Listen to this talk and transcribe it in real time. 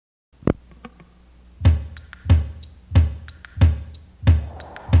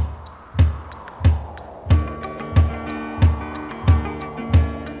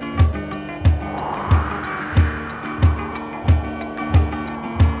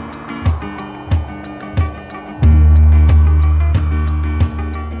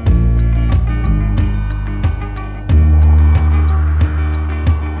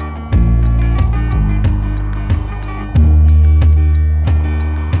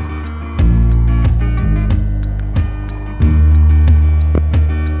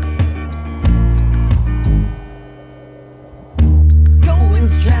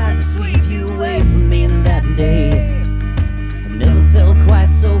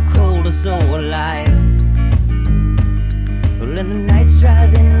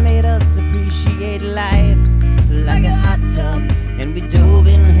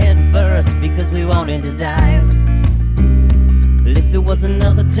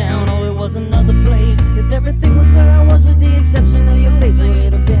town or it was another place. If everything was where I was with the exception of your face, would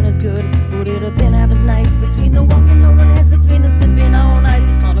it have been as good? Would it have been half as nice? Between the walking on hands, between the slipping on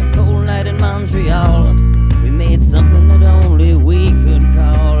ice, on a cold night in Montreal, we made something that only we could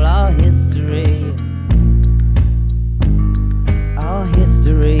call our history. Our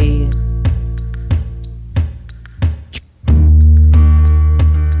history.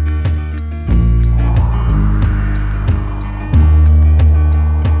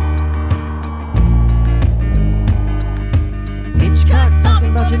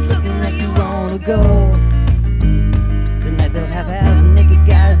 Go. Tonight they'll have half naked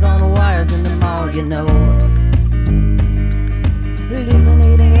guys on the wires in the mall, you know.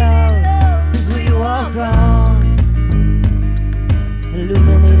 Illuminating love is where you walk on.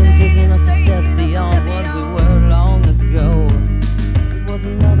 Illuminating, taking us a step beyond what we were long ago. It was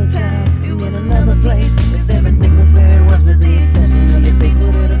another time, it was another place. If everything was where it was with the exception of your face,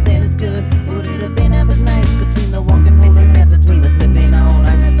 would it have been as good? Would it have been half as nice? Between the walking holding hands, between the slipping on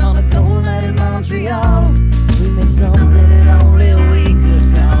ice, on a cold night in Montreal, we made something that only we could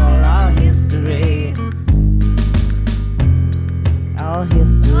call our history. Our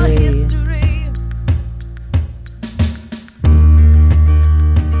history.